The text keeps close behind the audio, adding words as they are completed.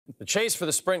The chase for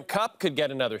the Sprint Cup could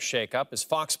get another shakeup as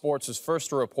Fox Sports was first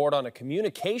to report on a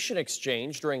communication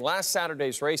exchange during last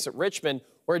Saturday's race at Richmond,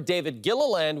 where David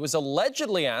Gilliland was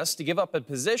allegedly asked to give up a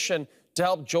position to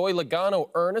help Joey Logano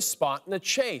earn a spot in the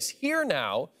chase. Here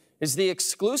now is the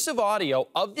exclusive audio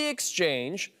of the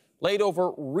exchange laid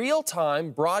over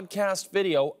real-time broadcast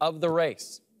video of the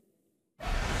race.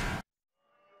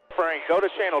 Frank, go to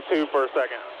channel 2 for a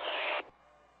second.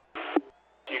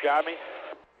 You got me?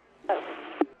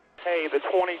 Hey, the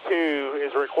 22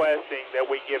 is requesting that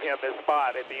we give him this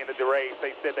spot at the end of the race.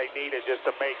 They said they need it just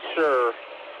to make sure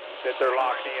that they're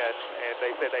locked in, and they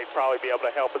said they'd probably be able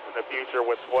to help us in the future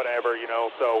with whatever, you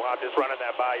know. So I'm just running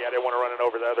that by you. I didn't want to run it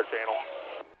over the other channel.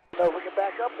 So if we can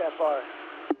back up that far.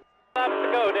 Laps to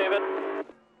go, David.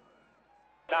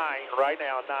 9 right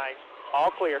now, 9.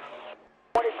 All clear.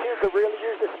 22 could really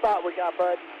use the spot we got,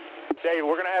 bud. Dave,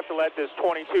 we're going to have to let this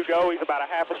 22 go. He's about a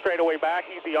half a straightaway back.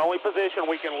 He's the only position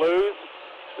we can lose.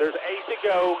 There's 8 to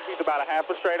go. He's about a half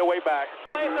a straightaway back.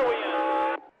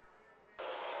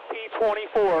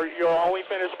 P24, you'll only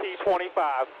finish P25.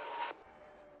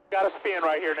 Got a spin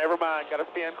right here. Never mind. Got a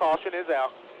spin. Caution is out.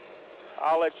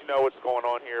 I'll let you know what's going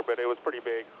on here, but it was pretty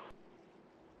big.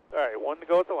 All right, 1 to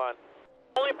go at the line.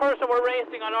 Only person we're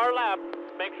racing on our lap,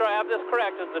 make sure I have this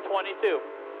correct, is the 22.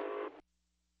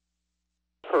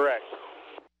 Correct.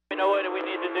 We know what we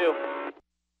need to do.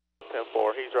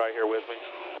 10-4, he's right here with me.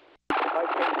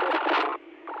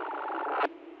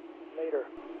 Later.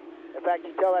 In fact,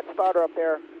 you tell that spotter up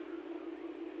there,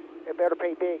 it better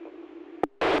pay big.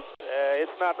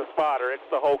 It's not the spotter, it's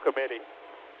the whole committee.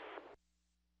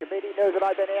 Committee knows what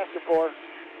I've been asking for.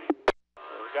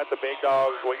 We got the big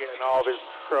dogs, we getting all of his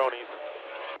cronies.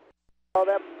 All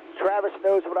them, Travis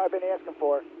knows what I've been asking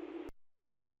for.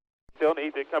 Still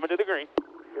needs it, coming to the green.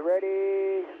 You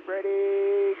ready?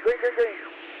 Ready? Green, green, green.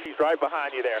 He's right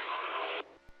behind you there.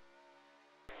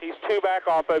 He's 2 back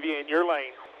off of you in your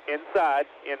lane. Inside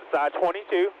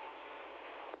 22.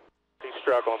 He's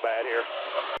struggling bad here.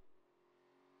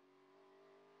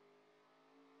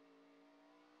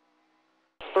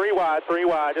 Three wide.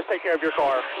 Just take care of your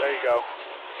car. There you go.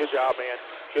 Good job, man.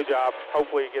 Good job.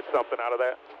 Hopefully you get something out of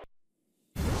that.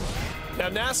 Now,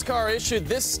 NASCAR issued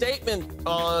this statement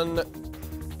on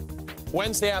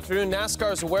Wednesday afternoon.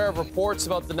 NASCAR is aware of reports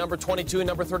about the number 22 and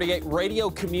number 38 radio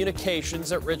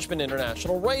communications at Richmond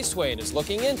International Raceway and is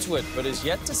looking into it, but is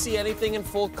yet to see anything in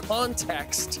full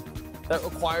context that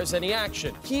requires any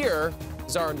action. Here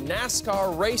is our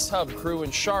NASCAR Race Hub crew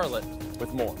in Charlotte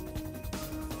with more.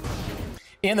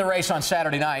 In the race on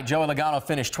Saturday night, Joey Logano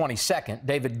finished 22nd.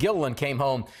 David Gilliland came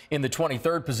home in the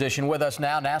 23rd position. With us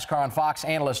now, NASCAR on Fox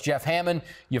analyst Jeff Hammond.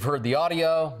 You've heard the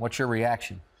audio. What's your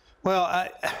reaction? Well,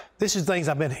 this is things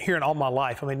I've been hearing all my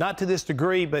life. I mean, not to this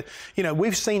degree, but, you know,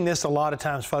 we've seen this a lot of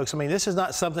times, folks. I mean, this is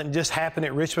not something that just happened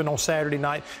at Richmond on Saturday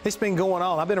night. It's been going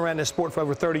on. I've been around this sport for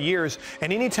over 30 years,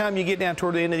 and anytime you get down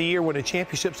toward the end of the year when a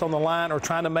championship's on the line or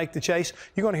trying to make the chase,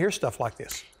 you're going to hear stuff like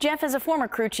this. Jeff, as a former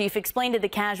crew chief, explain to the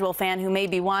casual fan who may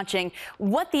be watching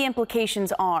what the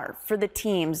implications are for the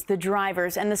teams, the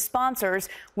drivers, and the sponsors,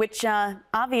 which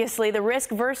obviously the risk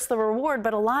versus the reward,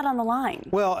 but a lot on the line.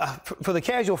 Well, for the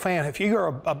casual fan, if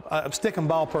you're a stick and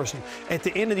ball person, at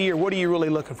the end of the year, what are you really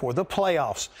looking for? The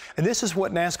playoffs. And this is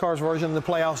what NASCAR's version of the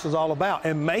playoffs is all about.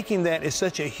 And making that is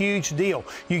such a huge deal.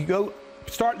 You go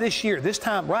start this year, this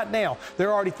time, right now,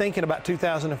 they're already thinking about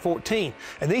 2014.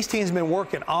 And these teams have been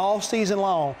working all season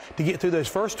long to get through those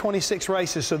first 26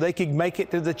 races so they could make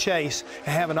it to the chase and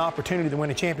have an opportunity to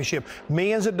win a championship.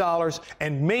 Millions of dollars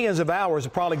and millions of hours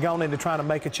have probably gone into trying to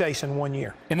make a chase in 1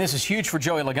 year. And this is huge for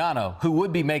Joey Logano, who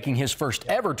would be making his first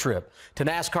ever trip to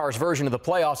NASCAR's version of the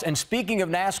playoffs. And speaking of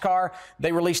NASCAR,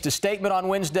 they released a statement on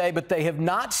Wednesday, but they have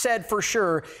not said for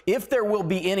sure if there will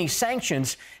be any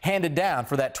sanctions handed down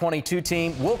for that 22 team.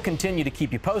 We'll continue to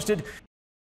keep you posted.